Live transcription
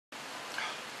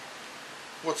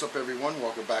What's up everyone,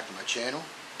 welcome back to my channel.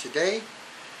 Today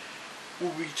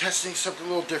we'll be testing something a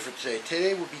little different today.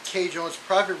 Today will be CaJohns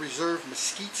Private Reserve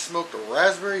Mesquite Smoked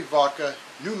Raspberry Vodka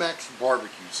New-Mex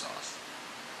Barbecue Sauce.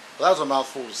 Well, that was a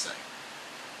mouthful to say.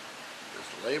 There's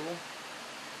the label.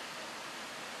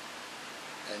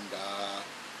 And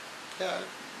yeah,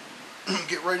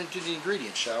 get right into the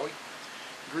ingredients, shall we?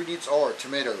 Ingredients are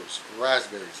tomatoes,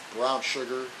 raspberries, brown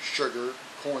sugar,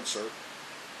 corn syrup,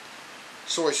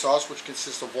 soy sauce, which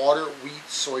consists of water, wheat,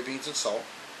 soybeans, and salt,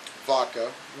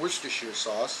 vodka, Worcestershire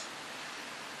sauce,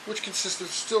 which consists of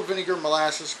distilled vinegar,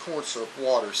 molasses, corn syrup,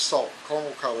 water, salt,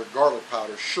 caramel color, garlic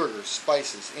powder, sugar,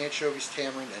 spices, anchovies,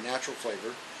 tamarind, and natural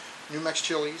flavor, New-Mex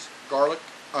chilies, garlic,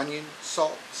 onion,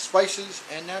 salt, spices,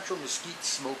 and natural mesquite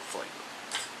smoke flavor.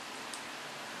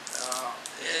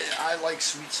 I like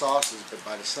sweet sauces, but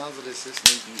by the sounds of this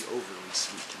may be overly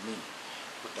sweet to me.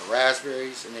 With the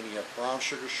raspberries, and then you have brown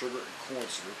sugar, and corn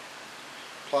syrup.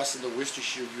 Plus in the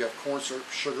Worcestershire you have corn syrup,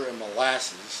 sugar, and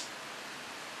molasses.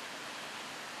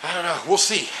 I don't know, we'll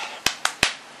see.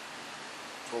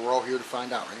 But we're all here to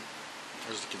find out, right?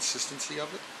 There's the consistency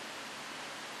of it.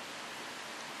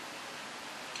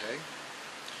 Okay.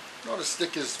 Not as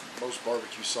thick as most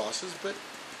barbecue sauces, but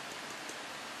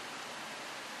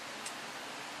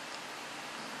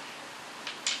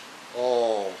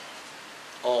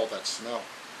oh, that smell.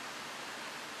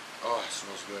 Oh, it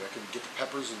smells good. I can get the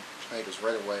peppers and tomatoes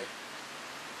right away.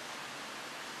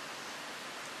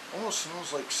 Almost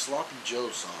smells like Sloppy Joe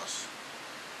sauce.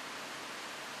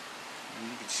 And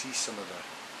you can see some of the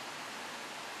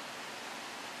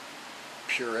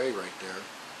puree right there.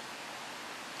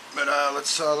 But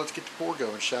let's get the pour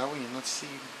going, shall we? And let's see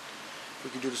if we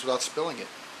can do this without spilling it.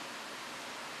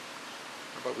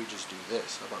 How about we just do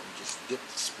this? How about we just dip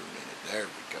the spoon in it? There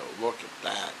we go. Look at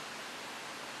that.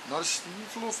 Not as,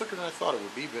 it's a little thicker than I thought it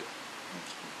would be, but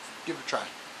give it a try.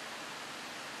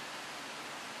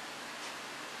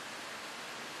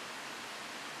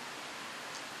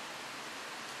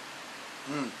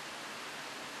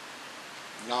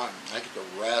 I get the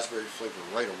raspberry flavor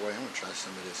right away. I'm going to try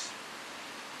some of this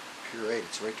puree.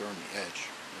 It's right there on the edge.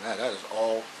 And that is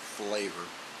all flavor.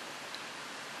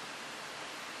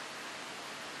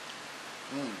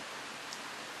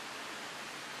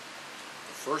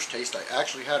 The first taste, I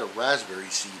actually had a raspberry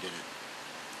seed in it.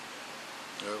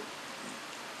 You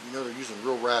know they're using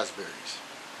real raspberries.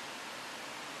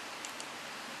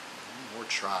 One more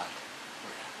try.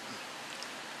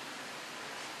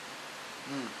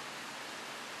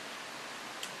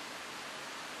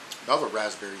 Another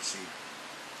raspberry seed.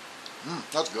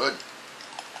 That's good.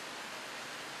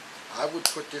 I would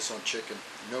put this on chicken,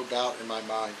 no doubt in my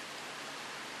mind.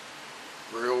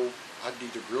 I'd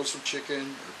either grill some chicken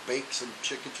or bake some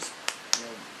chicken, just, you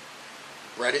know,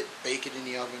 bread it, bake it in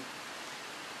the oven.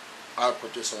 I would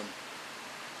put this on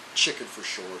chicken for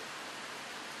sure.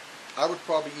 I would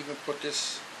probably even put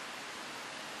this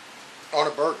on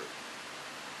a burger.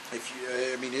 If you,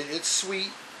 I mean, it's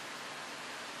sweet,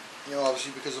 you know,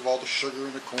 obviously because of all the sugar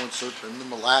and the corn syrup and the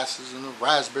molasses and the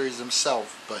raspberries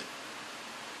themselves, but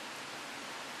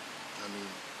I mean,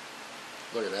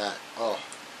 look at that. Oh,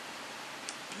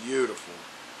 beautiful.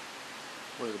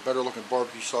 One of the better looking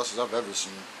barbecue sauces I've ever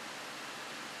seen.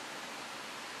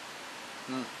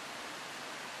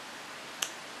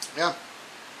 Yeah,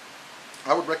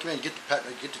 I would recommend get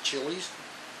the chilies.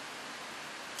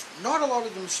 Not a lot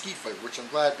of the mesquite flavor, which I'm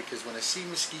glad, because when I see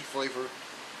mesquite flavor,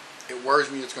 it worries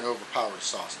me it's going to overpower the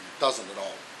sauce, and it doesn't at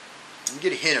all. You can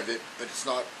get a hint of it, but it's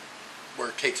not where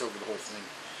it takes over the whole thing.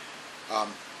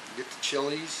 Get the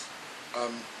chilies. A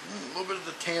little bit of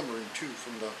the tamarind too,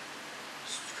 from the,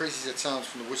 as crazy as it sounds,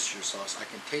 from the Worcestershire sauce. I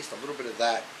can taste a little bit of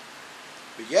that.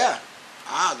 But yeah,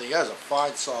 that is a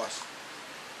fine sauce.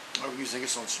 I'll be using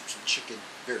this on some chicken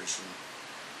very soon.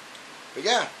 But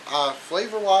yeah,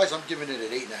 flavor wise, I'm giving it an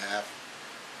 8.5.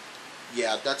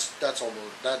 Yeah, that's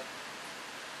almost that.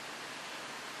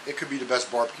 It could be the best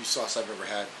barbecue sauce I've ever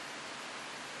had.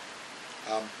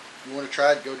 If you want to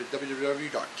try it, go to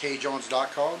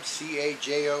www.cajohns.com,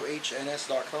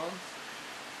 CaJohns.com.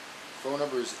 Phone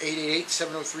number is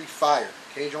 888-703-FIRE.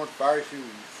 CaJohns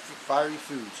Fiery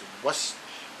Foods in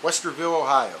Westerville,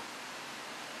 Ohio.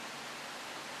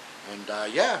 And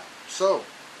yeah, so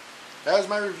that is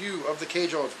my review of the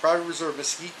CaJohns Private Reserve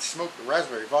Mesquite Smoked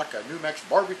Raspberry Vodka New-Mex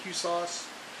Barbecue Sauce.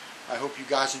 I hope you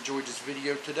guys enjoyed this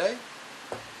video today.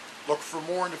 Look for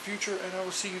more in the future, and I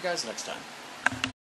will see you guys next time.